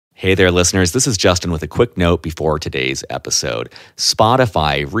Hey there, listeners. This is Justin with a quick note before today's episode.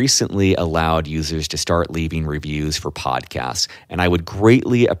 Spotify recently allowed users to start leaving reviews for podcasts, and I would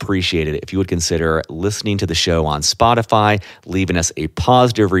greatly appreciate it if you would consider listening to the show on Spotify, leaving us a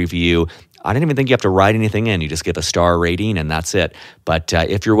positive review. I don't even think you have to write anything in. You just give a star rating and that's it. But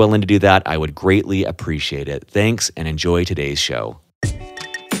if you're willing to do that, I would greatly appreciate it. Thanks and enjoy today's show.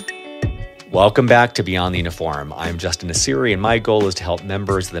 Welcome back to Beyond the Uniform. I'm Justin Nassiri, and my goal is to help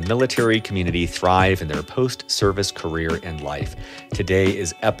members of the military community thrive in their post-service career and life. Today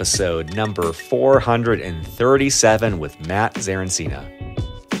is episode number 437 with Matt Zarracina.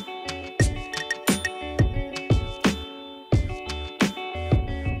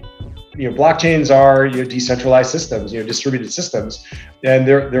 Blockchains are decentralized systems, distributed systems, and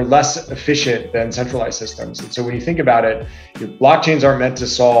they're less efficient than centralized systems. And so when you think about it, blockchains aren't meant to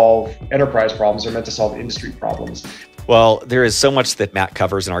solve enterprise problems; they're meant to solve industry problems. Well, there is so much that Matt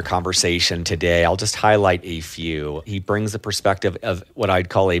covers in our conversation today. I'll just highlight a few. He brings the perspective of what I'd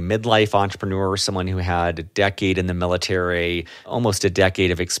call a midlife entrepreneur, someone who had a decade in the military, almost a decade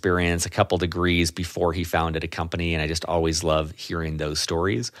of experience, a couple degrees before he founded a company. And I just always love hearing those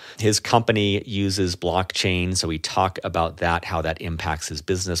stories. His company uses blockchain. So we talk about that, how that impacts his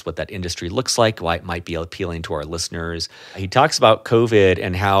business, what that industry looks like, why it might be appealing to our listeners. He talks about COVID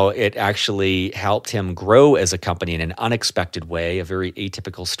and how it actually helped him grow as a company in an unexpected way, a very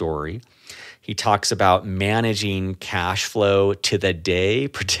atypical story. He talks about managing cash flow to the day,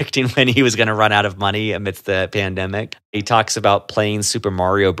 predicting when he was going to run out of money amidst the pandemic. He talks about playing Super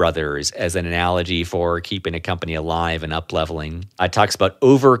Mario Brothers as an analogy for keeping a company alive and up-leveling. Talks about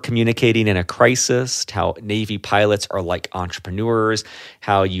over-communicating in a crisis, how Navy pilots are like entrepreneurs,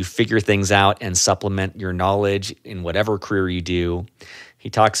 how you figure things out and supplement your knowledge in whatever career you do. He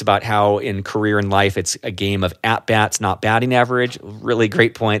talks about how in career and life, it's a game of at-bats, not batting average. Really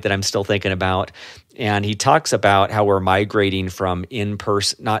great point that I'm still thinking about. And he talks about how we're migrating from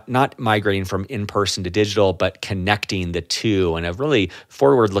in-person, not migrating from in-person to digital, but connecting the two, and a really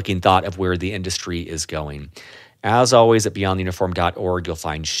forward-looking thought of where the industry is going. As always, at beyondtheuniform.org, you'll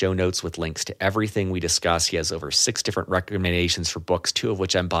find show notes with links to everything we discuss. He has over 6 different recommendations for books, 2 of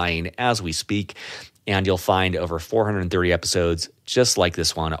which I'm buying as we speak. And you'll find over 430 episodes just like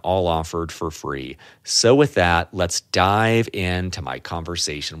this one, all offered for free. So with that, let's dive into my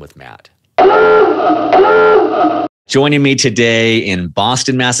conversation with Matt. Joining me today in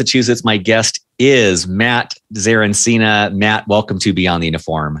Boston, Massachusetts, my guest is Matt Zarracina. Matt, welcome to Beyond the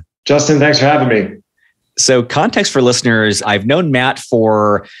Uniform. Justin, thanks for having me. So context for listeners, I've known Matt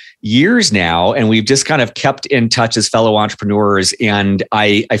for years now, and we've just kind of kept in touch as fellow entrepreneurs. And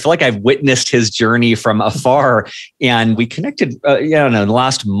I feel like I've witnessed his journey from afar. And we connected, in the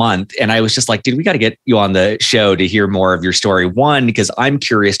last month. And I was just like, dude, we got to get you on the show to hear more of your story. 1, because I'm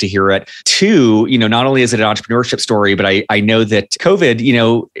curious to hear it. 2, not only is it an entrepreneurship story, but I know that COVID,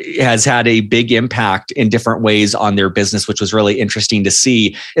 has had a big impact in different ways on their business, which was really interesting to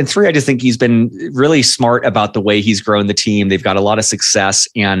see. And 3, I just think he's been really smart about the way he's grown the team. They've got a lot of success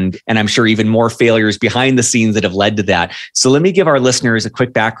and I'm sure even more failures behind the scenes that have led to that. So let me give our listeners a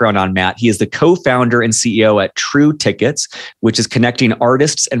quick background on Matt. He is the co-founder and CEO at True Tickets, which is connecting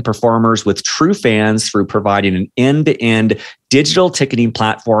artists and performers with true fans through providing an end-to-end digital ticketing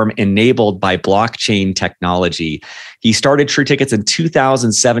platform enabled by blockchain technology. He started True Tickets in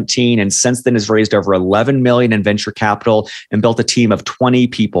 2017 and since then has raised over $11 million in venture capital and built a team of 20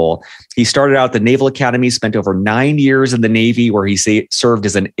 people. He started out at the Naval Academy, spent over 9 years in the Navy where he served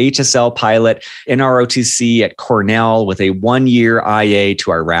as an HSL pilot in ROTC at Cornell with a 1-year IA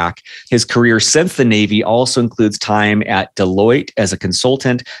to Iraq. His career since the Navy also includes time at Deloitte as a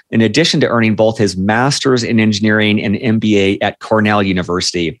consultant, in addition to earning both his master's in engineering and MBA at Cornell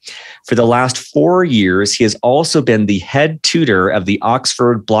University. For the last 4 years, he has also been the head tutor of the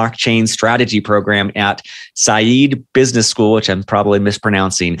Oxford Blockchain Strategy Program at Said Business School, which I'm probably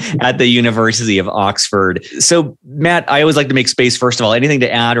mispronouncing, at the University of Oxford. So, Matt, I always like to make space, first of all. Anything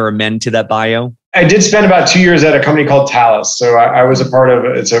to add or amend to that bio? I did spend about 2 years at a company called Thales. So I was a part of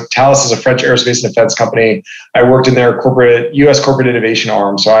Thales is a French aerospace and defense company. I worked in their U.S. corporate innovation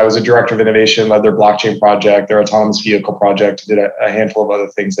arm. So I was a director of innovation, led their blockchain project, their autonomous vehicle project, did a handful of other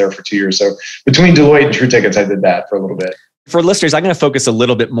things there for 2 years. So between Deloitte and True Tickets, I did that for a little bit. For listeners, I'm going to focus a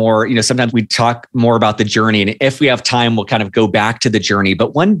little bit more. Sometimes we talk more about the journey, and if we have time, we'll kind of go back to the journey.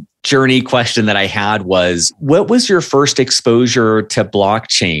 But one journey question that I had was, what was your first exposure to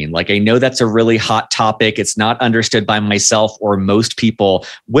blockchain? Like, I know that's a really hot topic. It's not understood by myself or most people.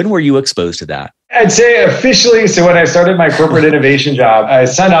 When were you exposed to that? I'd say officially, so when I started my corporate innovation job, I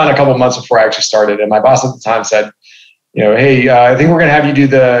signed on a couple of months before I actually started. And my boss at the time said, hey, I think we're going to have you do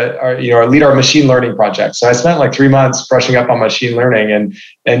lead our machine learning project. So I spent like 3 months brushing up on machine learning,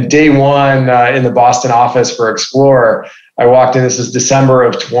 and day one in the Boston office for Explore, I walked in, this is December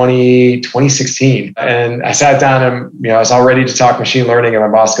of 2016. And I sat down and, I was all ready to talk machine learning. And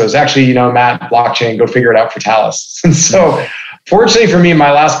my boss goes, actually, Matt, blockchain, go figure it out for Thales. And so fortunately for me,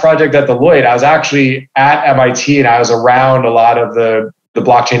 my last project at Deloitte, I was actually at MIT and I was around a lot of the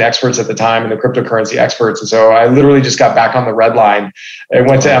blockchain experts at the time and the cryptocurrency experts. And so I literally just got back on the red line and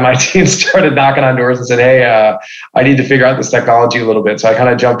went to MIT and started knocking on doors and said, hey, I need to figure out this technology a little bit. So I kind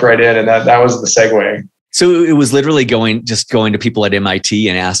of jumped right in, and that was the segue. So it was literally going to people at MIT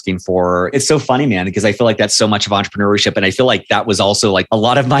and asking for, it's so funny, man, because I feel like that's so much of entrepreneurship. And I feel like that was also like a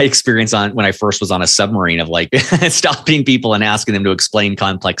lot of my experience when I first was on a submarine of like stopping people and asking them to explain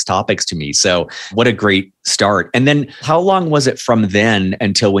complex topics to me. So what a great start. And then how long was it from then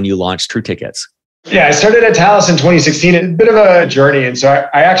until when you launched True Tickets? Yeah, I started at Thales in 2016, a bit of a journey. And so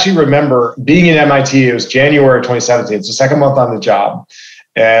I actually remember being in MIT, it was January of 2017, it's the second month on the job.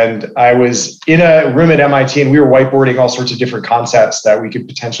 And I was in a room at MIT and we were whiteboarding all sorts of different concepts that we could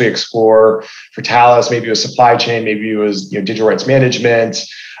potentially explore for Thales. Maybe it was supply chain, maybe it was digital rights management,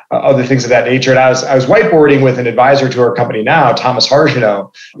 other things of that nature. And I was whiteboarding with an advisor to our company now, Thomas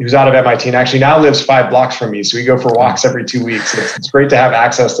Harjano, who's out of MIT and actually now lives 5 blocks from me. So we go for walks every 2 weeks. It's great to have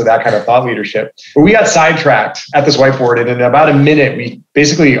access to that kind of thought leadership. But we got sidetracked at this whiteboard, and in about a minute, we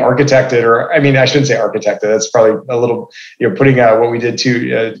basically architected, or I shouldn't say architected. That's probably a little, putting what we did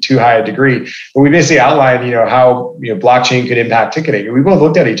too high a degree. But we basically outlined, how blockchain could impact ticketing. And we both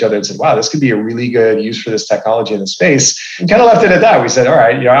looked at each other and said, "Wow, this could be a really good use for this technology in the space." And kind of left it at that. We said, "All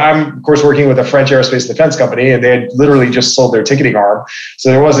right, I'm of course working with a French aerospace defense company, and they had literally just sold their ticketing arm, so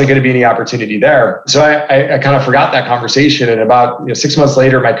there wasn't going to be any opportunity there." So I kind of forgot that conversation. And about 6 months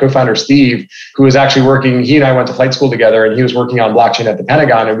later, my co-founder Steve, who was actually working, he and I went to flight school together, and he was working on blockchain at the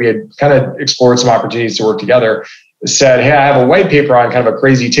Pentagon, and we had kind of explored some opportunities to work together, said, "Hey, I have a white paper on kind of a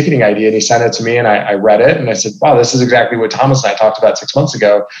crazy ticketing idea." And he sent it to me and I read it and I said, "Wow, this is exactly what Thomas and I talked about 6 months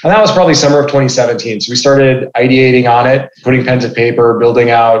ago." And that was probably summer of 2017. So we started ideating on it, putting pen to paper, building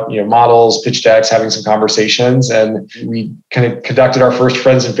out, models, pitch decks, having some conversations. And we kind of conducted our first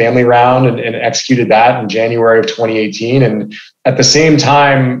friends and family round and executed that in January of 2018. And at the same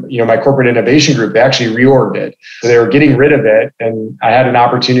time, my corporate innovation group, they actually reorged it. So they were getting rid of it. And I had an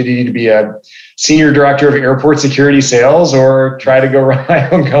opportunity to be a senior director of airport security sales or try to go run my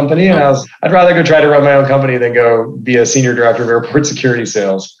own company. And I'd rather go try to run my own company than go be a senior director of airport security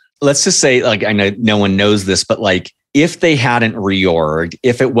sales. Let's just say, I know no one knows this, but if they hadn't reorged,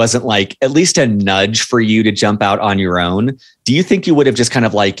 if it wasn't at least a nudge for you to jump out on your own, do you think you would have just kind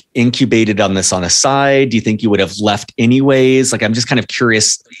of incubated on this on the side? Do you think you would have left anyways? I'm just kind of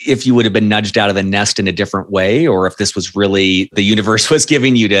curious if you would have been nudged out of the nest in a different way, or if this was really the universe was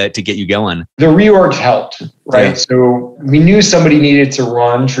giving you to get you going. The reorg helped, right? Yeah. So we knew somebody needed to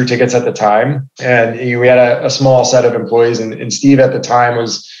run True Tickets at the time. And we had a small set of employees, and Steve at the time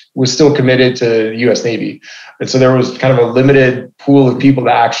was still committed to the US Navy. And so there was kind of a limited pool of people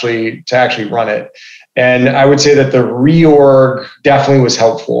to actually run it. And I would say that the reorg definitely was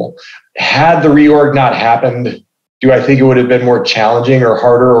helpful. Had the reorg not happened, do I think it would have been more challenging or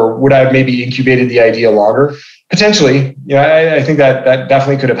harder, or would I have maybe incubated the idea longer? Potentially. I think that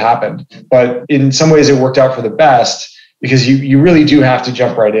definitely could have happened. But in some ways it worked out for the best, because you really do have to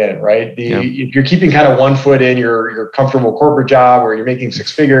jump right in, right? If you're keeping kind of one foot in your comfortable corporate job where you're making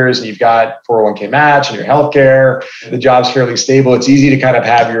 6 figures and you've got 401k match and your healthcare, the job's fairly stable, it's easy to kind of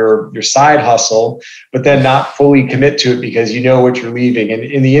have your side hustle, but then not fully commit to it because you know what you're leaving. And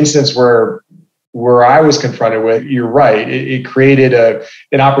in the instance where I was confronted with, you're right, it created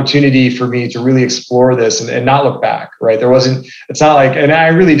an opportunity for me to really explore this and not look back, right? It's not and I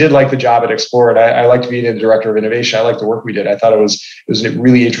really did like the job at Explore, and I liked being the director of innovation. I liked the work we did. I thought it was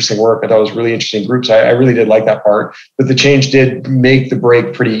really interesting work. I thought it was really interesting groups. I really did like that part, but the change did make the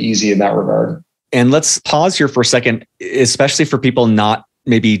break pretty easy in that regard. And let's pause here for a second, especially for people not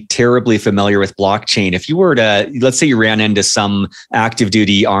maybe terribly familiar with blockchain. If you were to, let's say you ran into some active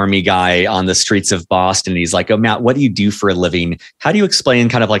duty army guy on the streets of Boston, and he's like, "Oh, Matt, what do you do for a living?" How do you explain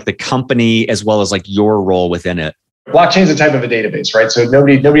kind of the company as well as your role within it? Blockchain is a type of a database, right? So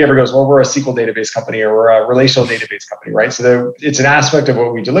nobody ever goes, "Well, we're a SQL database company or we're a relational database company," right? So it's an aspect of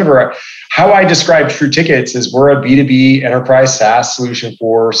what we deliver. How I describe True Tickets is we're a B2B enterprise SaaS solution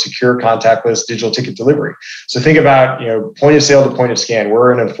for secure contactless digital ticket delivery. So think about, point of sale to point of scan.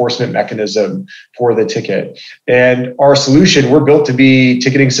 We're an enforcement mechanism for the ticket. And our solution, we're built to be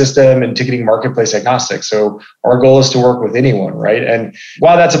ticketing system and ticketing marketplace agnostic. So our goal is to work with anyone, right? And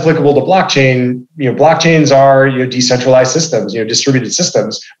while that's applicable to blockchain, blockchains are decentralized systems, distributed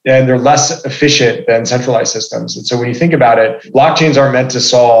systems, and they're less efficient than centralized systems. And so when you think about it, blockchains aren't meant to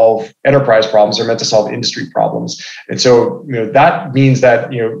solve enterprise problems, they're meant to solve industry problems. And so, that means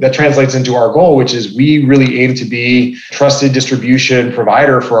that, that translates into our goal, which is we really aim to be trusted distribution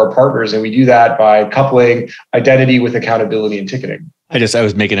provider for our partners. And we do that by coupling identity with accountability and ticketing. I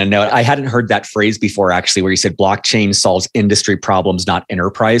was making a note. I hadn't heard that phrase before, actually, where you said blockchain solves industry problems, not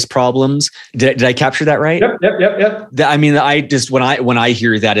enterprise problems. Did I capture that right? Yep. I mean, when I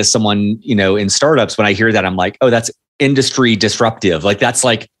hear that as someone, in startups, when I hear that, I'm like, oh, that's industry disruptive. Like that's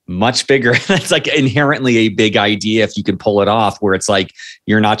like much bigger. That's like inherently a big idea if you can pull it off, where it's like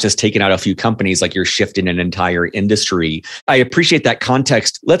you're not just taking out a few companies, like you're shifting an entire industry. I appreciate that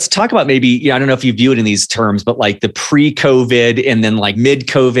context. Let's talk about maybe, I don't know if you view it in these terms, but like the pre-COVID and then like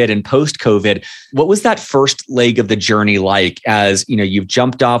mid-COVID and post-COVID. What was that first leg of the journey like as, you've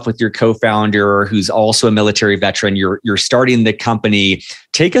jumped off with your co-founder who's also a military veteran, you're starting the company.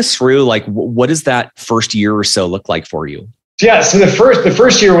 Take us through like, what does that first year or so look like for you? Yeah. So the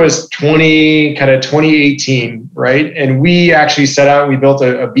first year was 2018, right? And we actually set out, we built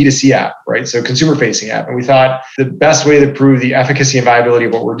a B2C app, right? So consumer facing app. And we thought the best way to prove the efficacy and viability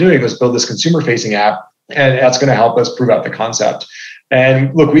of what we're doing was build this consumer facing app. And that's going to help us prove out the concept.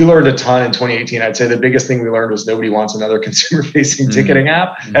 And look, we learned a ton in 2018. I'd say the biggest thing we learned was nobody wants another consumer-facing ticketing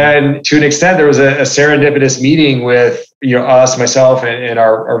app. And to an extent, there was a serendipitous meeting with us, myself, and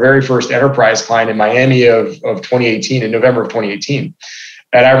our very first enterprise client in Miami of 2018, in November of 2018.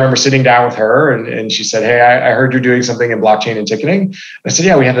 And I remember sitting down with her and she said, hey, I heard you're doing something in blockchain and ticketing. I said,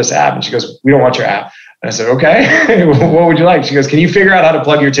 yeah, we have this app. And she goes, we don't want your app. And I said, okay, what would you like? She goes, can you figure out how to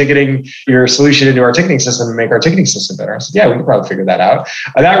plug your solution into our ticketing system and make our ticketing system better? I said, yeah, we can probably figure that out.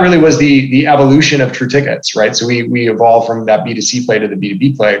 And that really was the evolution of True Tickets, right? So we evolved from that B2C play to the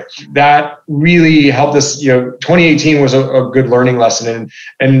B2B play. That really helped us. 2018 was a good learning lesson.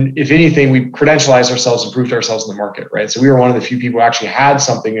 And if anything, we credentialized ourselves and proved ourselves in the market, right? So we were one of the few people who actually had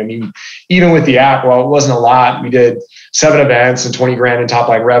something. I mean, even with the app, while it wasn't a lot, we did 7 events and 20 grand in top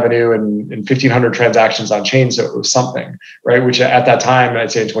line revenue and 1,500 transactions on chain. So it was something, right? Which at that time,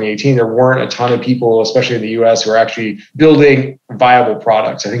 I'd say in 2018, there weren't a ton of people, especially in the US, who were actually building viable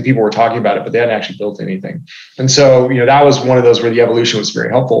products. I think people were talking about it, but they hadn't actually built anything. And so, that was one of those where the evolution was very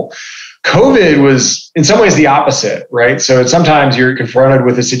helpful. COVID was in some ways the opposite, right? So sometimes you're confronted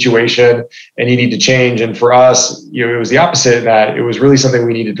with a situation and you need to change. And for us, it was the opposite in that it was really something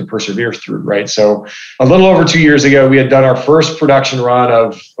we needed to persevere through, right? So a little over 2 years ago, we had done our first production run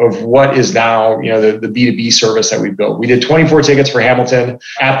of what is now, the B2B service that we built. We did 24 tickets for Hamilton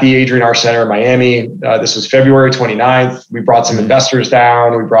at the Adrian R Center in Miami. This was February 29th. We brought some investors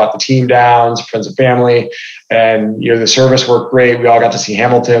down. We brought the team down, some friends and family. And the service worked great. We all got to see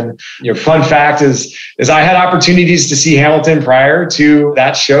Hamilton. Fun fact is I had opportunities to see Hamilton prior to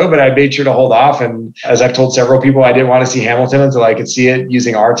that show, but I made sure to hold off. And as I've told several people, I didn't want to see Hamilton until I could see it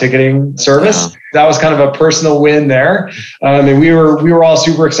using our ticketing service. Wow. That was kind of a personal win there. And we were all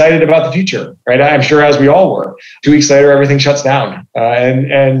super excited about the future, right? I'm sure as we all were. 2 weeks later, everything shuts down.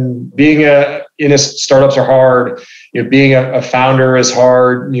 And being in a startups are hard. Being a founder is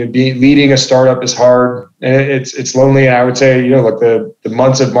hard. Leading a startup is hard, and it's lonely. And I would say, look, the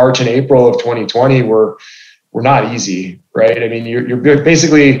months of March and April of 2020 were not easy, right? I mean, you're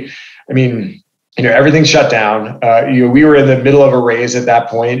basically, everything shut down. We were in the middle of a raise at that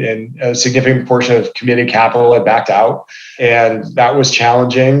point, and a significant portion of committed capital had backed out, and that was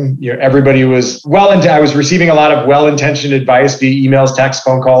challenging. Everybody was I was receiving a lot of well-intentioned advice via emails, text,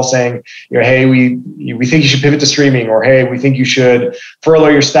 phone calls saying, hey, we think you should pivot to streaming, or hey, we think you should furlough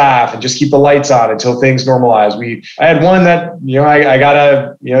your staff and just keep the lights on until things normalize. I had one that I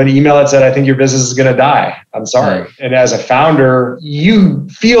got an email that said, I think your business is going to die. I'm sorry. Mm. And as a founder, you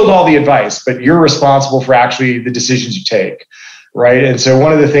field all the advice, but you're responsible for actually the decisions you take, right? And so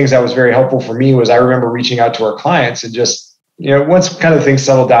one of the things that was very helpful for me was I remember reaching out to our clients and just, once kind of things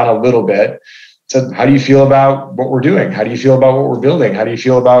settled down a little bit, said, how do you feel about what we're doing? How do you feel about what we're building? How do you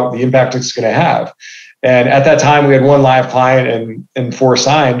feel about the impact it's going to have? And at that time, we had 1 live client and 4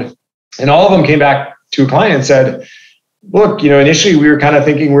 signed, and all of them came back to a client and said, look, initially we were kind of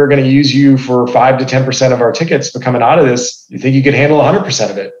thinking we were going to use you for 5 to 10% of our tickets, but coming out of this, you think you could handle 100%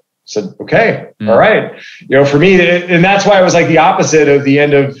 of it? I said, okay, all right. For me, and that's why it was like the opposite of the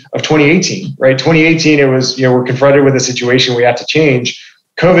end of 2018, right? 2018, it was, we're confronted with a situation we had to change.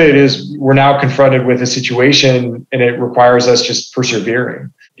 COVID is, we're now confronted with a situation and it requires us just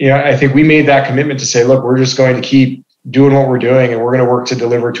persevering. I think we made that commitment to say, look, we're just going to keep doing what we're doing and we're going to work to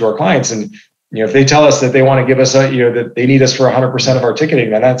deliver to our clients. And if they tell us that they want to give us that they need us for 100% of our ticketing,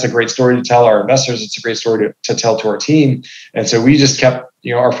 then that's a great story to tell our investors. It's a great story to tell to our team. And so we just kept,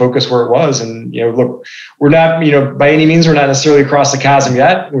 our focus where it was. And, look, we're not, by any means, we're not necessarily across the chasm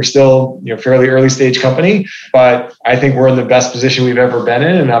yet. We're still, fairly early stage company, but I think we're in the best position we've ever been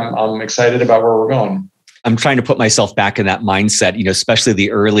in. And I'm excited about where we're going. I'm trying to put myself back in that mindset, especially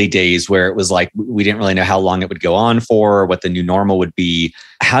the early days where it was like, we didn't really know how long it would go on for, what the new normal would be.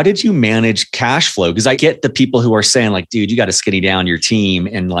 How did you manage cash flow? Because I get the people who are saying like, dude, you got to skinny down your team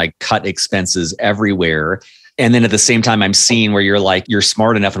and like cut expenses everywhere. And then at the same time, I'm seeing where you're like, you're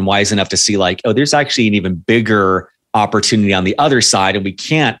smart enough and wise enough to see like, oh, there's actually an even bigger opportunity on the other side. And we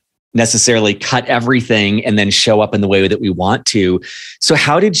can't necessarily cut everything and then show up in the way that we want to. So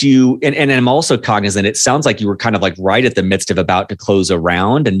how did you, and I'm also cognizant, it sounds like you were kind of like right at the midst of about to close a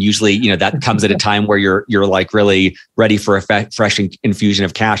round. And usually, that comes at a time where you're like really ready for a fresh infusion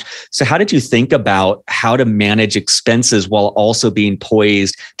of cash. So how did you think about how to manage expenses while also being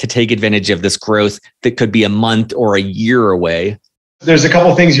poised to take advantage of this growth that could be a month or a year away? There's a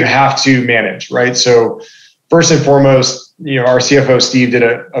couple of things you have to manage, right? So first and foremost, our CFO, Steve, did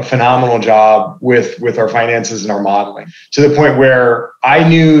a phenomenal job with our finances and our modeling to the point where I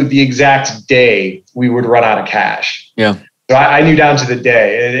knew the exact day we would run out of cash. Yeah. So I knew down to the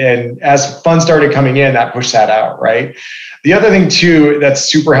day. And as funds started coming in, that pushed that out, right? The other thing too, that's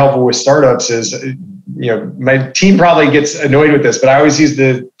super helpful with startups is, my team probably gets annoyed with this, but I always use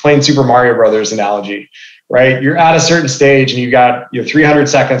the playing Super Mario Brothers analogy. Right? You're at a certain stage and you got 300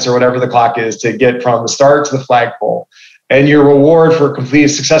 seconds or whatever the clock is to get from the start to the flagpole. And your reward for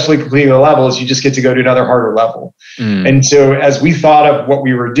successfully completing the level is you just get to go to another harder level. And so as we thought of what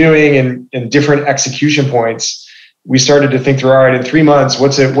we were doing and different execution points, we started to think through, all right, in 3 months,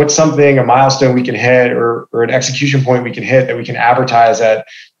 what's something, a milestone we can hit or an execution point we can hit that we can advertise that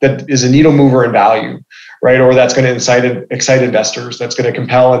is a needle mover in value, right? Or that's going to excite investors, that's going to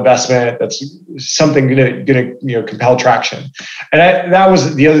compel investment, that's something going to compel traction. And that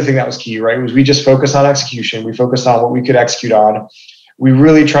was the other thing that was key, right? Was we just focused on execution. We focused on what we could execute on. We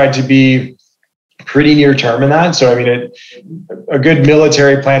really tried to be pretty near term in that. So, a good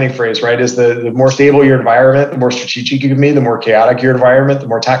military planning phrase, right, is the more stable your environment, the more strategic you can be, the more chaotic your environment, the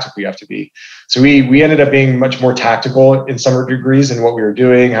more tactical you have to be. So we ended up being much more tactical in some degrees in what we were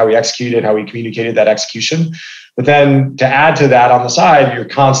doing, how we executed, how we communicated that execution. But then to add to that on the side, you're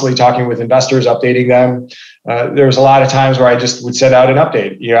constantly talking with investors, updating them. There was a lot of times where I just would send out an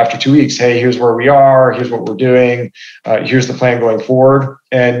update, after 2 weeks. Hey, here's where we are. Here's what we're doing. Here's the plan going forward.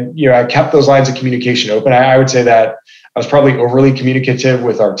 And, I kept those lines of communication open. I would say that I was probably overly communicative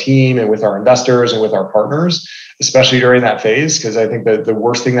with our team and with our investors and with our partners, especially during that phase, because I think that the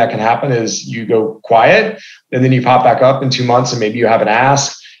worst thing that can happen is you go quiet and then you pop back up in 2 months and maybe you have an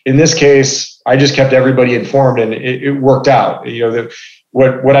ask. In this case, I just kept everybody informed and it worked out.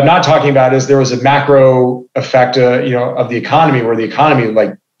 What I'm not talking about is there was a macro effect, of the economy where the economy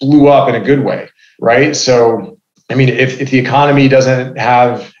like blew up in a good way, right? So, if the economy doesn't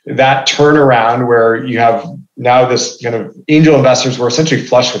have that turnaround where you have now this kind of angel investors were essentially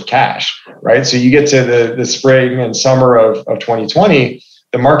flush with cash, right? So you get to the spring and summer of 2020,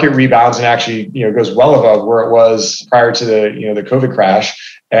 the market rebounds and actually, goes well above where it was prior to the COVID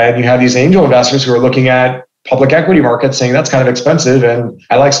crash. And you have these angel investors who are looking at public equity markets saying that's kind of expensive and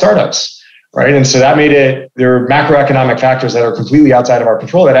I like startups, right? And so that made it, there are macroeconomic factors that are completely outside of our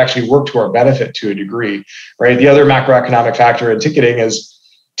control that actually work to our benefit to a degree, right? The other macroeconomic factor in ticketing is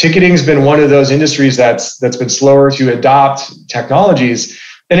ticketing's been one of those industries that's been slower to adopt technologies.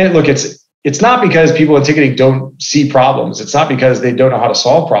 And it's not because people in ticketing don't see problems. It's not because they don't know how to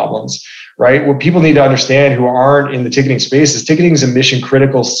solve problems, right? What people need to understand who aren't in the ticketing space is ticketing is a mission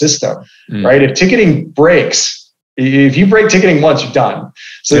critical system, right? If ticketing breaks, if you break ticketing once, you're done.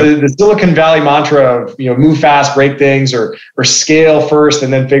 So the Silicon Valley mantra of, move fast, break things or scale first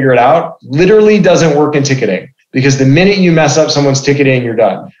and then figure it out literally doesn't work in ticketing. Because the minute you mess up someone's ticketing, you're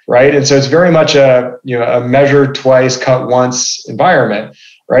done, right? And so it's very much a measure twice, cut once environment,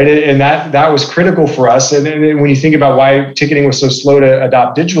 right? And that was critical for us. And when you think about why ticketing was so slow to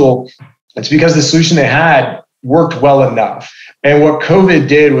adopt digital, it's because the solution they had worked well enough. And what COVID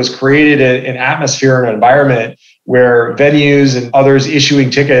did was created an atmosphere and an environment where venues and others issuing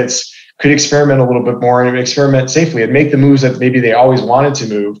tickets could experiment a little bit more and experiment safely and make the moves that maybe they always wanted to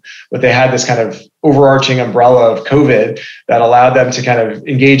move, but they had this kind of overarching umbrella of COVID that allowed them to kind of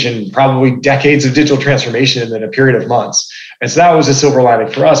engage in probably decades of digital transformation in a period of months. And so that was a silver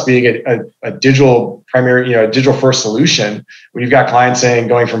lining for us, being a digital primary, a digital first solution. When you've got clients saying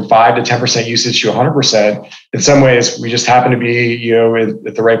going from 5 to 10% usage to 100%, in some ways we just happen to be,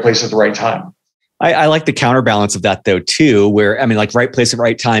 at the right place at the right time. I like the counterbalance of that though, too, where, I mean, like right place at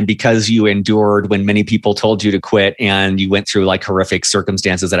right time, because you endured when many people told you to quit and you went through like horrific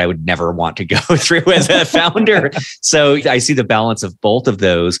circumstances that I would never want to go through as a founder. So I see the balance of both of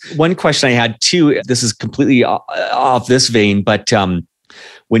those. One question I had too, this is completely off this vein, but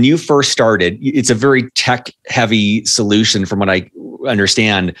when you first started, it's a very tech heavy solution from what I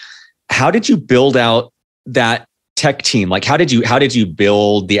understand. How did you build out that tech team? Like, how did you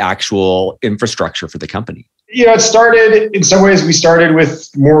build the actual infrastructure for the company? It started in some ways. We started with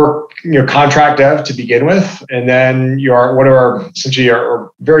more, contract dev to begin with, and then one of our essentially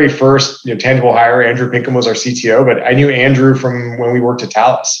our very first tangible hire, Andrew Pinkham, was our CTO. But I knew Andrew from when we worked at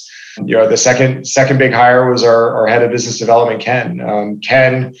Talus. The second big hire was our head of business development, Ken.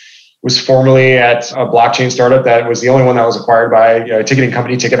 Ken was formerly at a blockchain startup that was the only one that was acquired by a ticketing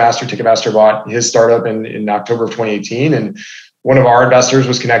company, Ticketmaster. Ticketmaster bought his startup in October of 2018. And one of our investors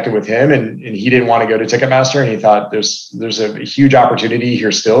was connected with him, and he didn't want to go to Ticketmaster. And he thought therethere's a huge opportunity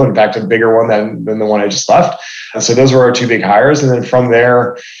here still. In fact, a bigger one than the one I just left. And so those were our two big hires. And then from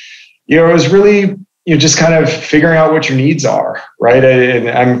there, it was really just kind of figuring out what your needs are, right? And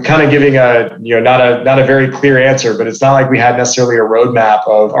I'm kind of giving not a very clear answer, but it's not like we had necessarily a roadmap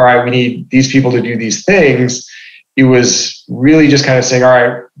of, all right, we need these people to do these things. It was really just kind of saying, all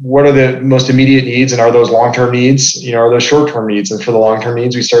right, what are the most immediate needs, and are those long-term needs? Are those short-term needs? And for the long-term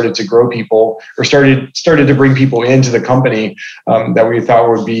needs, we started to grow people, or started to bring people into the company that we thought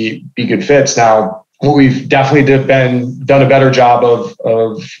would be good fits. Now, what we've definitely done a better job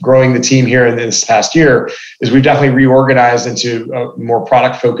of growing the team here in this past year is we've definitely reorganized into a more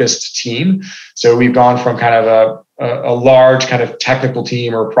product-focused team. So we've gone from kind of a large kind of technical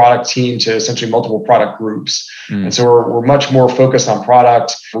team or product team to essentially multiple product groups. And so we're much more focused on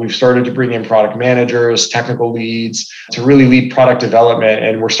product. We've started to bring in product managers, technical leads to really lead product development.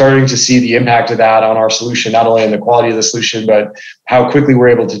 And we're starting to see the impact of that on our solution, not only in the quality of the solution, but how quickly we're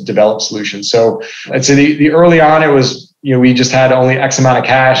able to develop solutions. So I'd say the early on, it was, we just had only X amount of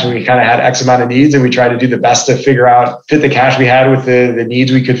cash, and we kind of had X amount of needs, and we tried to do the best to fit the cash we had with the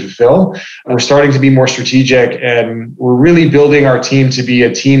needs we could fulfill. We're starting to be more strategic, and we're really building our team to be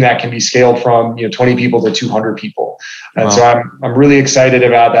a team that can be scaled from 20 people to 200 people. And wow. So I'm really excited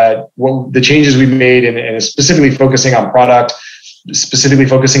about that. What the changes we've made, and specifically focusing on product, specifically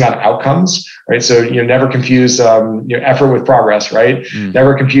focusing on outcomes, right? So, never confuse effort with progress, right?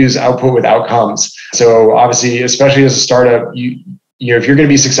 Never confuse output with outcomes. So obviously, especially as a startup, if you're going to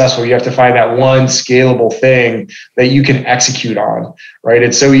be successful, you have to find that one scalable thing that you can execute on, right?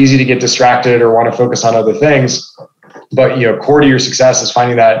 It's so easy to get distracted or want to focus on other things, but core to your success is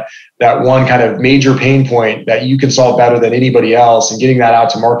finding that one kind of major pain point that you can solve better than anybody else, and getting that out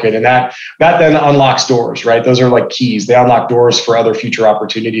to market. And that then unlocks doors, right? Those are like keys. They unlock doors for other future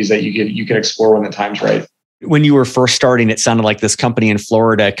opportunities that you can explore when the time's right. When you were first starting, it sounded like this company in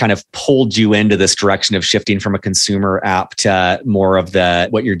Florida kind of pulled you into this direction of shifting from a consumer app to more of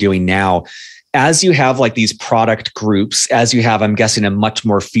what you're doing now. As you have like these product groups, as you have, I'm guessing, a much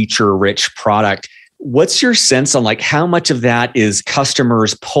more feature-rich product, what's your sense on like how much of that is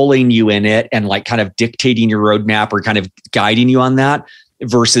customers pulling you in it and like kind of dictating your roadmap or kind of guiding you on that,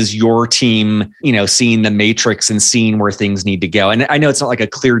 versus your team, seeing the matrix and seeing where things need to go? And I know it's not like a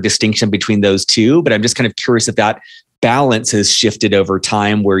clear distinction between those two, but I'm just kind of curious if that balance has shifted over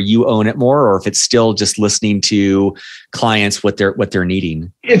time where you own it more, or if it's still just listening to clients, what they're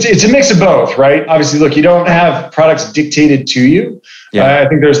needing. It's a mix of both, right? Obviously, look, you don't have products dictated to you. Yeah. I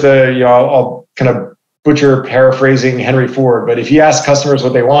think there's I'll kind of butcher paraphrasing Henry Ford, but if you ask customers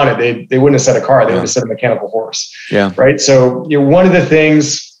what they wanted, they wouldn't have said a car, they would have said a mechanical horse. Yeah. Right. So one of the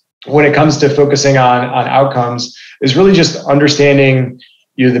things when it comes to focusing on outcomes is really just understanding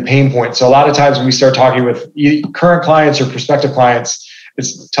the pain point. So a lot of times when we start talking with current clients or prospective clients,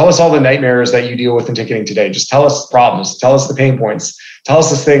 it's tell us all the nightmares that you deal with in ticketing today. Just tell us the problems, tell us the pain points, tell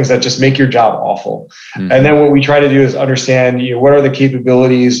us the things that just make your job awful. Mm-hmm. And then what we try to do is understand, what are the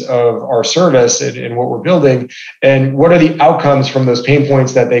capabilities of our service and what we're building, and what are the outcomes from those pain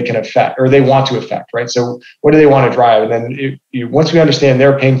points that they can affect or they want to affect, right? So what do they want to drive? And then once we understand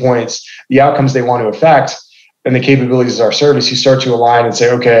their pain points, the outcomes they want to affect, and the capabilities of our service, you start to align and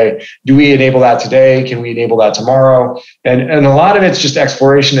say, okay, do we enable that today? Can we enable that tomorrow? And a lot of it's just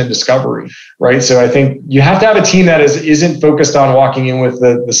exploration and discovery, right? So I think you have to have a team that isn't focused on walking in with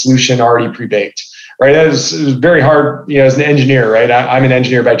the solution already pre-baked, right? It was very hard, as an engineer, right? I'm an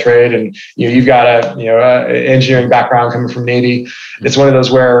engineer by trade, and you've got a engineering background coming from Navy. It's one of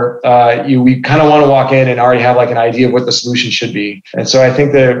those where we kind of want to walk in and already have like an idea of what the solution should be. And so I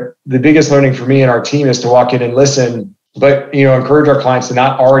think the biggest learning for me and our team is to walk in and listen, but encourage our clients to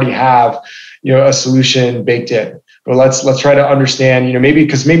not already have a solution baked in. But let's try to understand, maybe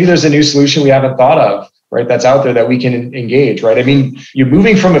there's a new solution we haven't thought of, right? That's out there that we can engage, right? I mean, you're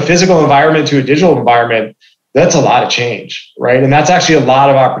moving from a physical environment to a digital environment. That's a lot of change, right? And that's actually a lot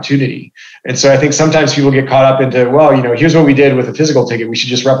of opportunity. And so I think sometimes people get caught up into, well, here's what we did with a physical ticket. We should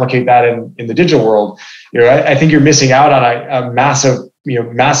just replicate that in the digital world. I think you're missing out on a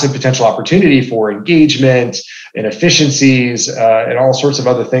massive potential opportunity for engagement and efficiencies and all sorts of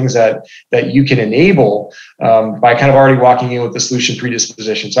other things that you can enable by kind of already walking in with the solution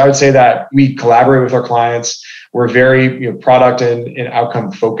predisposition. So I would say that we collaborate with our clients. We're very product and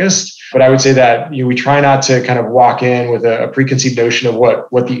outcome focused, but I would say that we try not to kind of walk in with a preconceived notion of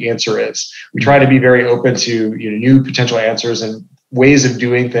what the answer is. We try to be very open to new potential answers and ways of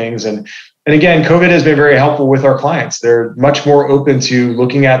doing things. And again, COVID has been very helpful with our clients. They're much more open to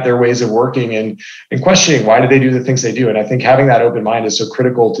looking at their ways of working and questioning why do they do the things they do. And I think having that open mind is so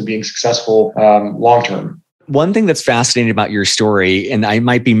critical to being successful long term. One thing that's fascinating about your story, and I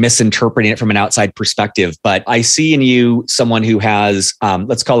might be misinterpreting it from an outside perspective, but I see in you someone who has,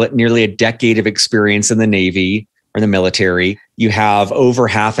 let's call it nearly a decade of experience in the Navy or the military. You have over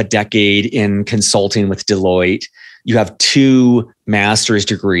half a decade in consulting with Deloitte. You have 2 master's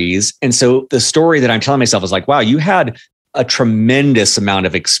degrees. And so the story that I'm telling myself is like, wow, you had a tremendous amount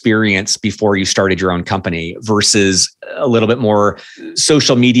of experience before you started your own company versus a little bit more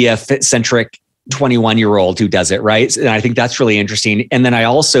social media centric 21-year-old who does it, right? And I think that's really interesting. And then I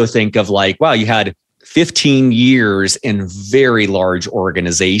also think of like, wow, you had 15 years in very large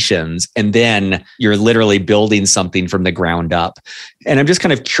organizations, and then you're literally building something from the ground up. And I'm just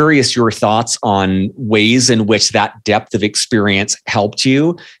kind of curious your thoughts on ways in which that depth of experience helped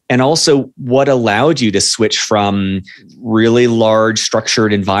you, and also what allowed you to switch from really large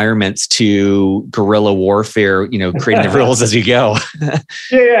structured environments to guerrilla warfare, creating the rules as you go.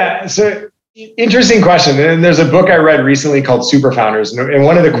 Yeah. So interesting question. And there's a book I read recently called Super Founders. And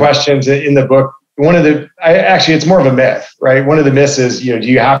one of the questions in the book, it's more of a myth, right? One of the myths is, do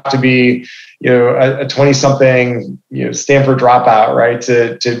you have to be, a 20-something, Stanford dropout, right?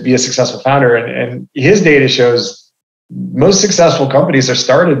 To be a successful founder. And his data shows most successful companies are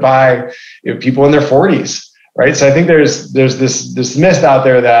started by people in their 40s. Right. So I think there's this myth out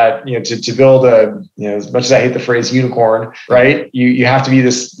there that, to build as much as I hate the phrase unicorn, right? You have to be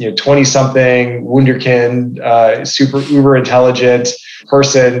this, 20-something wunderkind, super uber intelligent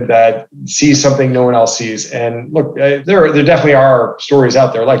person that sees something no one else sees. And look, there definitely are stories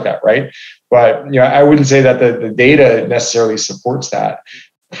out there like that. Right. But, I wouldn't say that the data necessarily supports that.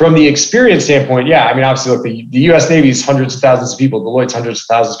 From the experience standpoint, yeah, I mean, obviously, look, the U.S. Navy is hundreds of thousands of people. Deloitte's hundreds of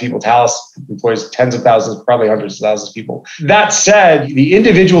thousands of people. Thales employs tens of thousands, probably hundreds of thousands of people. That said, the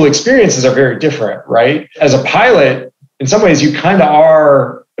individual experiences are very different, right? As a pilot, in some ways, you kind of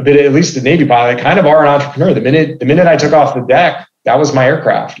are a bit, at least the Navy pilot, kind of are an entrepreneur. The minute I took off the deck, that was my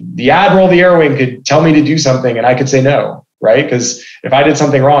aircraft. The admiral of the air wing could tell me to do something, and I could say no. Right? Because if I did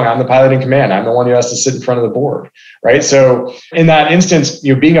something wrong, I'm the pilot in command. I'm the one who has to sit in front of the board. Right? So in that instance,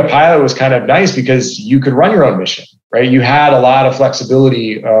 being a pilot was kind of nice because you could run your own mission. Right? You had a lot of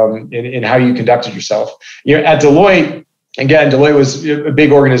flexibility in how you conducted yourself. At Deloitte, again, Deloitte was a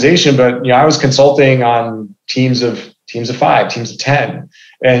big organization, but I was consulting on teams of 5, teams of 10.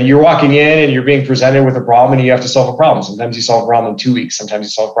 And you're walking in and you're being presented with a problem and you have to solve a problem. Sometimes you solve a problem in 2 weeks. Sometimes you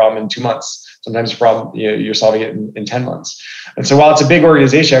solve a problem in 2 months. Sometimes you're solving it in 10 months. And so while it's a big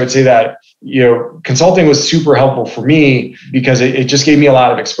organization, I would say that, consulting was super helpful for me because it just gave me a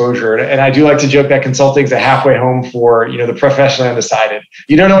lot of exposure. And I do like to joke that consulting is a halfway home for, the professionally undecided.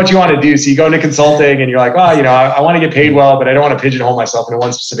 You don't know what you want to do. So you go into consulting and you're like, I want to get paid well, but I don't want to pigeonhole myself into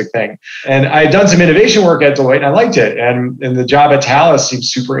one specific thing. And I had done some innovation work at Deloitte and I liked it. And the job at Thales seemed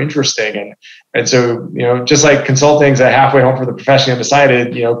super interesting. And so, just like consulting is a halfway home for the professionally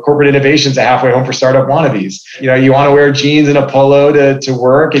undecided, corporate innovation is a halfway home for startup wannabes. You want to wear jeans and a polo to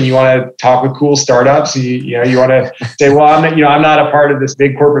work, and you want to talk with cool startups. You want to say, well, I'm not a part of this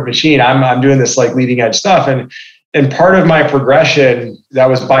big corporate machine. I'm doing this like leading edge stuff. And part of my progression, that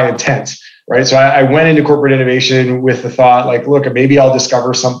was by intent. Right. So I went into corporate innovation with the thought like, look, maybe I'll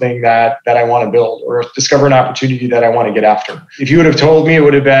discover something that I want to build or discover an opportunity that I want to get after. If you would have told me it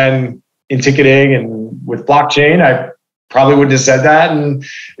would have been in ticketing and with blockchain, I probably wouldn't have said that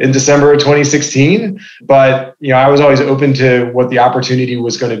in December of 2016. But, I was always open to what the opportunity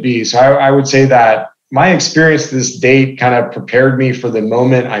was going to be. So I would say that, my experience to this date kind of prepared me for the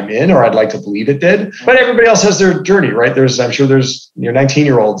moment I'm in, or I'd like to believe it did. But everybody else has their journey, right? I'm sure there's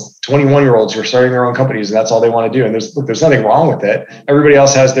 19-year-olds, 21-year-olds who are starting their own companies, and that's all they want to do. And there's nothing wrong with it. Everybody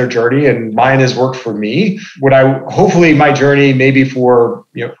else has their journey, and mine has worked for me. Hopefully my journey maybe for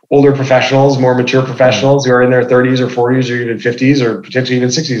older professionals, more mature professionals who are in their 30s or 40s or even 50s or potentially even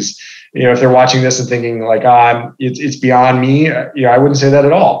 60s. If they're watching this and thinking like, it's beyond me, I wouldn't say that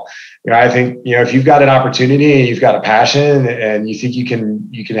at all. I think, if you've got an opportunity and you've got a passion and you think you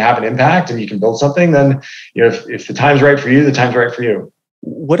can have an impact and you can build something, then, if the time's right for you, the time's right for you.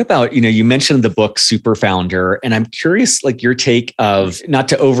 What about, you mentioned the book Super Founder, and I'm curious, like your take of, not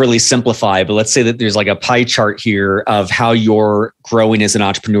to overly simplify, but let's say that there's like a pie chart here of how you're growing as an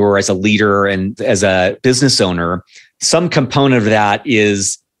entrepreneur, as a leader, and as a business owner. Some component of that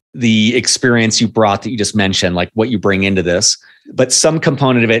is the experience you brought that you just mentioned, like what you bring into this. But some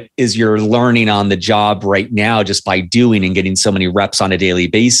component of it is you're learning on the job right now just by doing and getting so many reps on a daily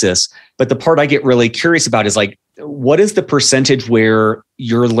basis. But the part I get really curious about is like, what is the percentage where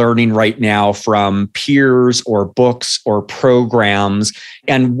you're learning right now from peers or books or programs?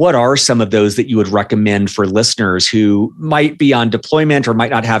 And what are some of those that you would recommend for listeners who might be on deployment or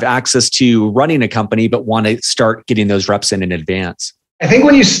might not have access to running a company, but want to start getting those reps in advance? I think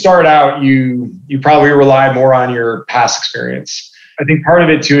when you start out, you probably rely more on your past experience. I think part of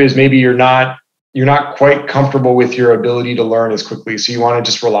it too is maybe you're not quite comfortable with your ability to learn as quickly. So you want to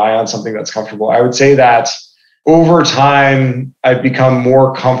just rely on something that's comfortable. I would say that over time, I've become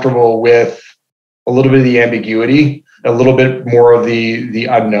more comfortable with a little bit of the ambiguity, a little bit more of the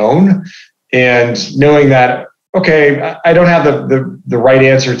unknown, and knowing that, okay, I don't have the right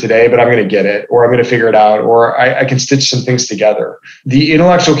answer today, but I'm going to get it, or I'm going to figure it out, or I can stitch some things together. The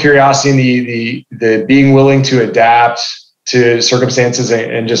intellectual curiosity, the being willing to adapt to circumstances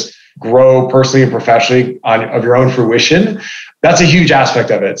and just grow personally and professionally of your own fruition, that's a huge aspect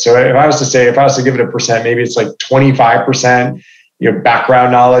of it. So if I was to give it a percent, maybe it's like 25%,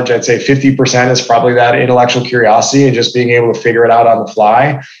 background knowledge. I'd say 50% is probably that intellectual curiosity and just being able to figure it out on the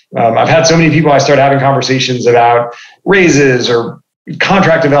fly. I've had so many people, I started having conversations about raises or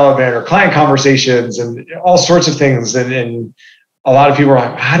contract development or client conversations and all sorts of things. And a lot of people are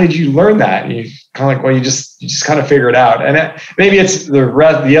like, how did you learn that? And you kind of like, well, you just kind of figure it out. And maybe it's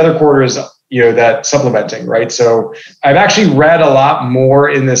the other quarter is, that supplementing, right? So I've actually read a lot more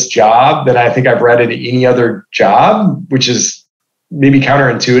in this job than I think I've read in any other job, which is maybe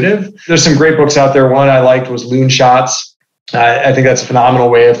counterintuitive. There's some great books out there. One I liked was Loon Shots. I think that's a phenomenal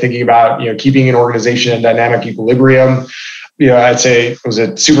way of thinking about, keeping an organization in dynamic equilibrium. I'd say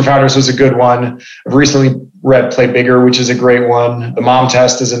Super Founders was a good one. I've recently read Play Bigger, which is a great one. The Mom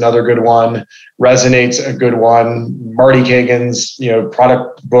Test is another good one. Resonate's a good one. Marty Kagan's,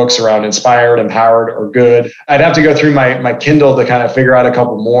 product books around Inspired, Empowered are good. I'd have to go through my Kindle to kind of figure out a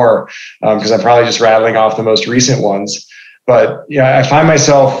couple more because I'm probably just rattling off the most recent ones. But I find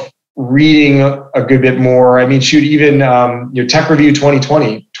myself reading a good bit more. I mean, even Tech Review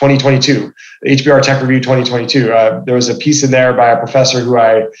 2022, the HBR Tech Review 2022. There was a piece in there by a professor who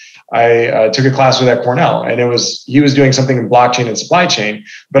I took a class with at Cornell, and he was doing something in blockchain and supply chain,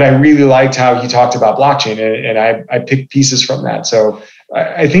 but I really liked how he talked about blockchain, and I picked pieces from that. So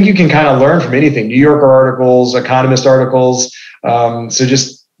I think you can kind of learn from anything, New Yorker articles, Economist articles. So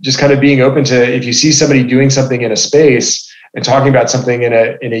just kind of being open to, if you see somebody doing something in a space and talking about something in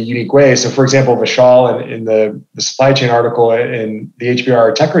a unique way. So for example, Vishal in the supply chain article in the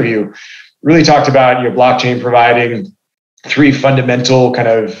HBR Tech Review really talked about blockchain providing three fundamental kind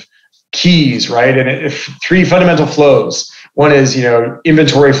of keys, right? And three fundamental flows. One is,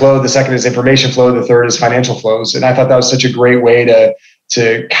 inventory flow. The second is information flow. The third is financial flows. And I thought that was such a great way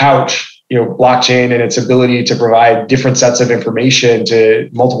to couch blockchain and its ability to provide different sets of information to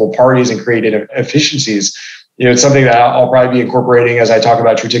multiple parties and create efficiencies. It's something that I'll probably be incorporating as I talk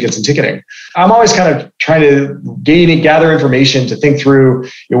about True Tickets and ticketing. I'm always kind of trying to gather information to think through,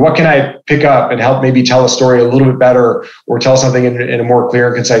 what can I pick up and help maybe tell a story a little bit better or tell something in a more clear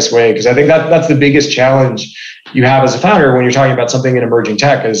and concise way. Because I think that's the biggest challenge you have as a founder when you're talking about something in emerging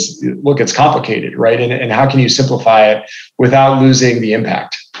tech is, look, it's complicated, right? And how can you simplify it without losing the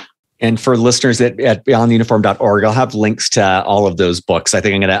impact? And for listeners at beyondtheuniform.org, I'll have links to all of those books. I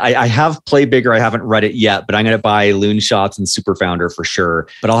think I have Play Bigger. I haven't read it yet, but I'm going to buy Loon Shots and Super Founder for sure.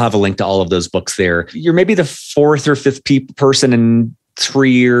 But I'll have a link to all of those books there. You're maybe the fourth or fifth person in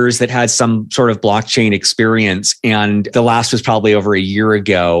 3 years that had some sort of blockchain experience, and the last was probably over a year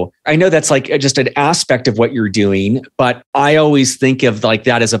ago. I know that's like just an aspect of what you're doing, but I always think of like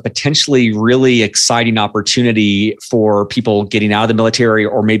that as a potentially really exciting opportunity for people getting out of the military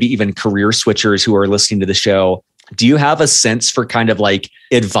or maybe even career switchers who are listening to the show. Do you have a sense for kind of like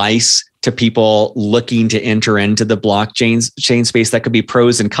advice to people looking to enter into the blockchain space? That could be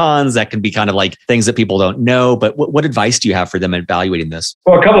pros and cons. That can be kind of like things that people don't know. But what advice do you have for them evaluating this?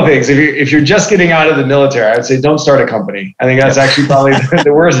 Well, a couple of things. If you're just getting out of the military, I would say don't start a company. I think that's actually probably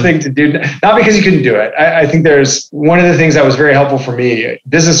the worst thing to do. Not because you couldn't do it. I think there's one of the things that was very helpful for me.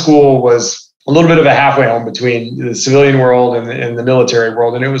 Business school was a little bit of a halfway home between the civilian world and the military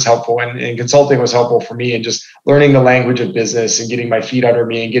world. And it was helpful. And consulting was helpful for me in just learning the language of business and getting my feet under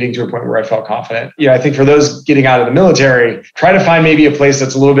me and getting to a point where I felt confident. Yeah, I think for those getting out of the military, try to find maybe a place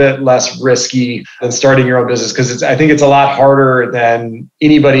that's a little bit less risky than starting your own business. Because I think it's a lot harder than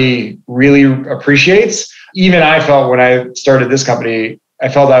anybody really appreciates. Even I felt when I started this company, I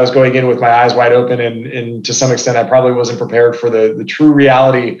felt I was going in with my eyes wide open, and to some extent, I probably wasn't prepared for the true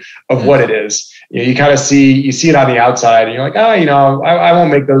reality of what it is. You kind of see it on the outside, and you're like, I won't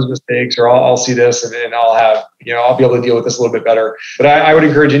make those mistakes, or I'll see this, and I'll have, I'll be able to deal with this a little bit better. But I would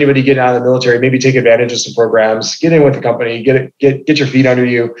encourage anybody getting out of the military, maybe take advantage of some programs, get in with the company, get your feet under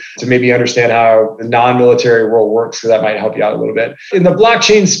you to maybe understand how the non-military world works, because that might help you out a little bit. In the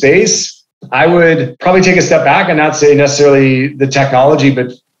blockchain space, I would probably take a step back and not say necessarily the technology,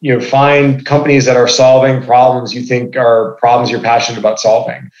 but find companies that are solving problems you think are problems you're passionate about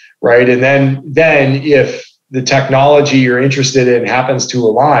solving, right? And then if the technology you're interested in happens to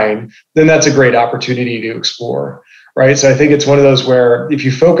align, then that's a great opportunity to explore, right? So I think it's one of those where if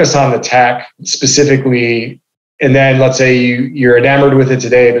you focus on the tech specifically, and then let's say you're enamored with it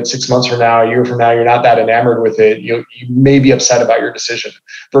today, but 6 months from now, a year from now, you're not that enamored with it, you may be upset about your decision.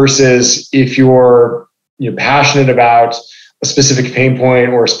 Versus if you're passionate about a specific pain point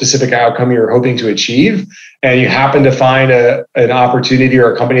or a specific outcome you're hoping to achieve, and you happen to find an opportunity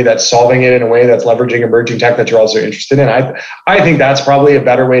or a company that's solving it in a way that's leveraging emerging tech that you're also interested in, I think that's probably a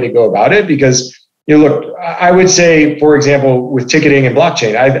better way to go about it. Because look, I would say, for example, with ticketing and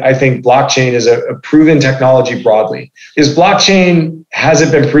blockchain, I think blockchain is a proven technology broadly. Has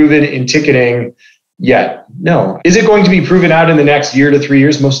it been proven in ticketing yet? No. Is it going to be proven out in the next year to 3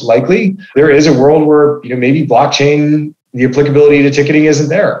 years? Most likely. There is a world where maybe blockchain, the applicability to ticketing isn't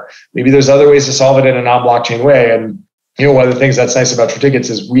there. Maybe there's other ways to solve it in a non-blockchain way. And one of the things that's nice about True Tickets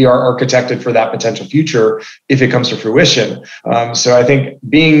is we are architected for that potential future if it comes to fruition. So I think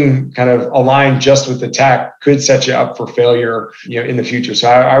being kind of aligned just with the tech could set you up for failure, in the future. So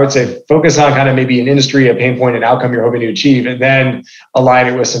I would say focus on kind of maybe an industry, a pain point, an outcome you're hoping to achieve, and then align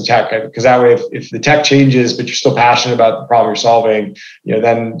it with some tech. Because that way, if the tech changes, but you're still passionate about the problem you're solving,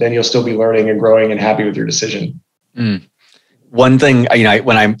 then you'll still be learning and growing and happy with your decision. Mm. One thing,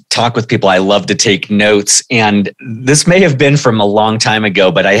 when I talk with people, I love to take notes. And this may have been from a long time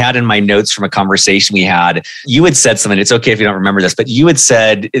ago, but I had in my notes from a conversation we had, you had said something, it's okay if you don't remember this, but you had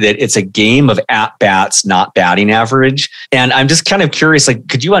said that it's a game of at-bats, not batting average. And I'm just kind of curious,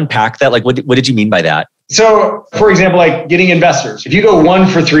 could you unpack that? What did you mean by that? So, for example, getting investors. If you go 1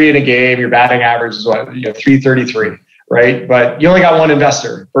 for 3 in a game, your batting average is 333, right? But you only got one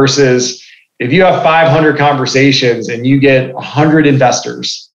investor versus if you have 500 conversations and you get 100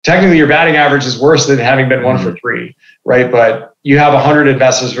 investors, technically your batting average is worse than having been 1 for 3, right? But you have 100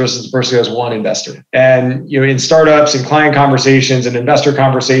 investors versus the person who has one investor. And in startups and client conversations and investor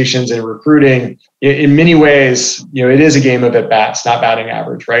conversations and recruiting, in many ways, it is a game of at bats, not batting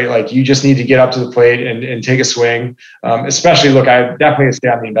average, right? You just need to get up to the plate and take a swing. Especially, look, I definitely stay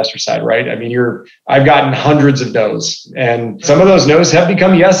on the investor side, right? I mean, I've gotten hundreds of no's, and some of those no's have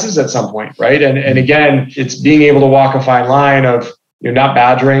become yeses at some point, right? And again, it's being able to walk a fine line of not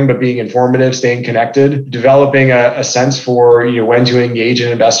badgering, but being informative, staying connected, developing a sense for when to engage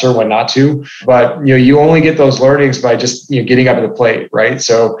an investor, when not to. But you only get those learnings by just getting up at the plate, right?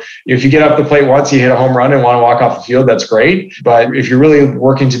 So if you get up the plate once, you hit a home run and want to walk off the field, that's great. But if you're really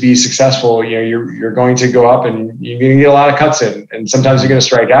working to be successful, you're going to go up and you're going to get a lot of cuts in, and sometimes you're going to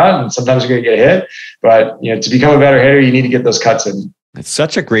strike out, and sometimes you're going to get hit. But to become a better hitter, you need to get those cuts in. It's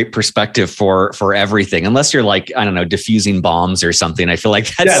such a great perspective for everything. Unless you're diffusing bombs or something. I feel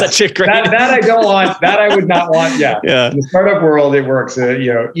like that's such a great... That I don't want. That I would not want. Yeah. In the startup world, it works.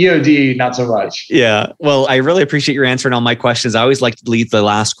 EOD, not so much. Yeah. Well, I really appreciate your answering all my questions. I always like to leave the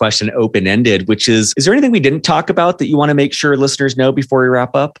last question open-ended, which is there anything we didn't talk about that you want to make sure listeners know before we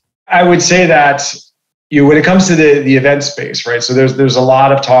wrap up? I would say that when it comes to the event space, right? So there's a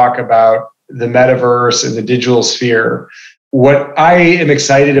lot of talk about the metaverse and the digital sphere. what I am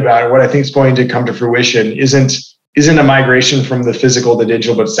excited about, what I think is going to come to fruition, isn't a migration from the physical to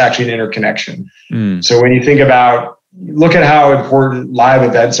digital, but it's actually an interconnection. So when you think about, look at how important live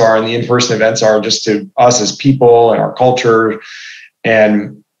events are and the in-person events are just to us as people and our culture.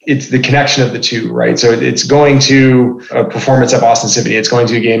 And it's the connection of the two, right? So it's going to a performance at Boston Symphony, it's going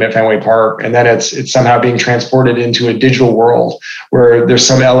to a game at Fenway Park, and then it's somehow being transported into a digital world where there's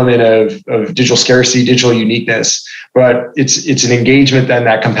some element of digital scarcity, digital uniqueness, but it's an engagement then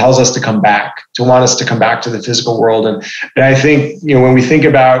that compels us to come back, to want us to come back to the physical world. And I think, when we think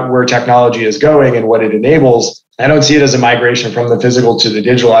about where technology is going and what it enables, I don't see it as a migration from the physical to the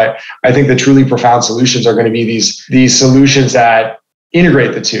digital. I think the truly profound solutions are going to be these solutions that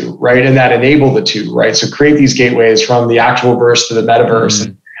integrate the two, right? And that enable the two, right? So create these gateways from the actual verse to the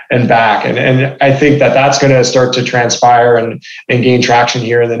metaverse and back. And I think that's going to start to transpire and gain traction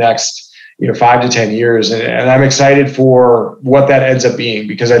here in the next 5 to 10 years. And I'm excited for what that ends up being,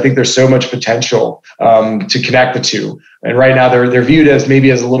 because I think there's so much potential to connect the two. And right now they're viewed as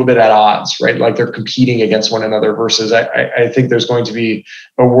maybe as a little bit at odds, right? Like they're competing against one another versus I think there's going to be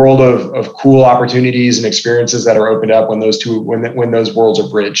a world of cool opportunities and experiences that are opened up when those worlds are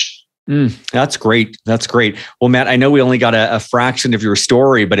bridged. That's great. That's great. Well, Matt, I know we only got a fraction of your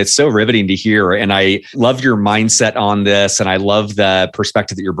story, but it's so riveting to hear. And I love your mindset on this. And I love the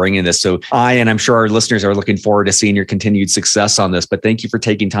perspective that you're bringing this. So and I'm sure our listeners are looking forward to seeing your continued success on this. But thank you for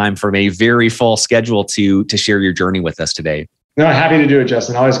taking time from a very full schedule to share your journey with us today. No, happy to do it,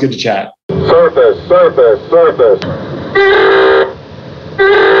 Justin. Always good to chat. Surface.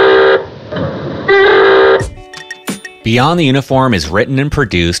 Beyond the Uniform is written and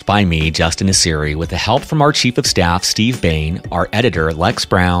produced by me, Justin Nassiri, with the help from our Chief of Staff, Steve Bain, our editor, Lex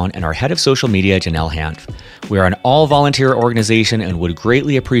Brown, and our Head of Social Media, Janelle Hanf. We are an all-volunteer organization and would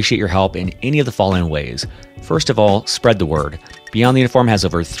greatly appreciate your help in any of the following ways. First of all, spread the word. Beyond the Uniform has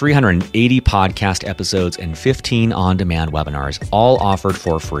over 380 podcast episodes and 15 on-demand webinars, all offered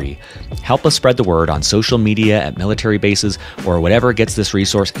for free. Help us spread the word on social media, at military bases, or whatever gets this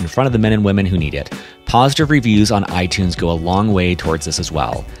resource in front of the men and women who need it. Positive reviews on iTunes go a long way towards this as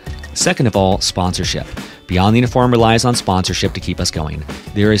well. Second of all, sponsorship. Beyond the Uniform relies on sponsorship to keep us going.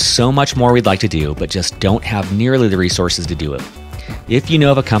 There is so much more we'd like to do, but just don't have nearly the resources to do it. If you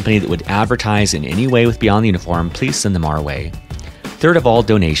know of a company that would advertise in any way with Beyond the Uniform, please send them our way. Third of all,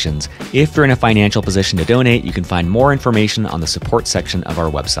 donations. If you're in a financial position to donate, you can find more information on the support section of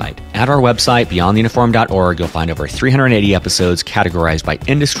our website. At our website, beyondtheuniform.org, you'll find over 380 episodes categorized by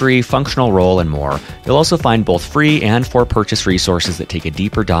industry, functional role, and more. You'll also find both free and for-purchase resources that take a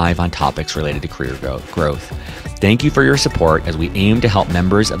deeper dive on topics related to career growth. Thank you for your support as we aim to help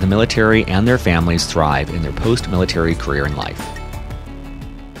members of the military and their families thrive in their post-military career and life.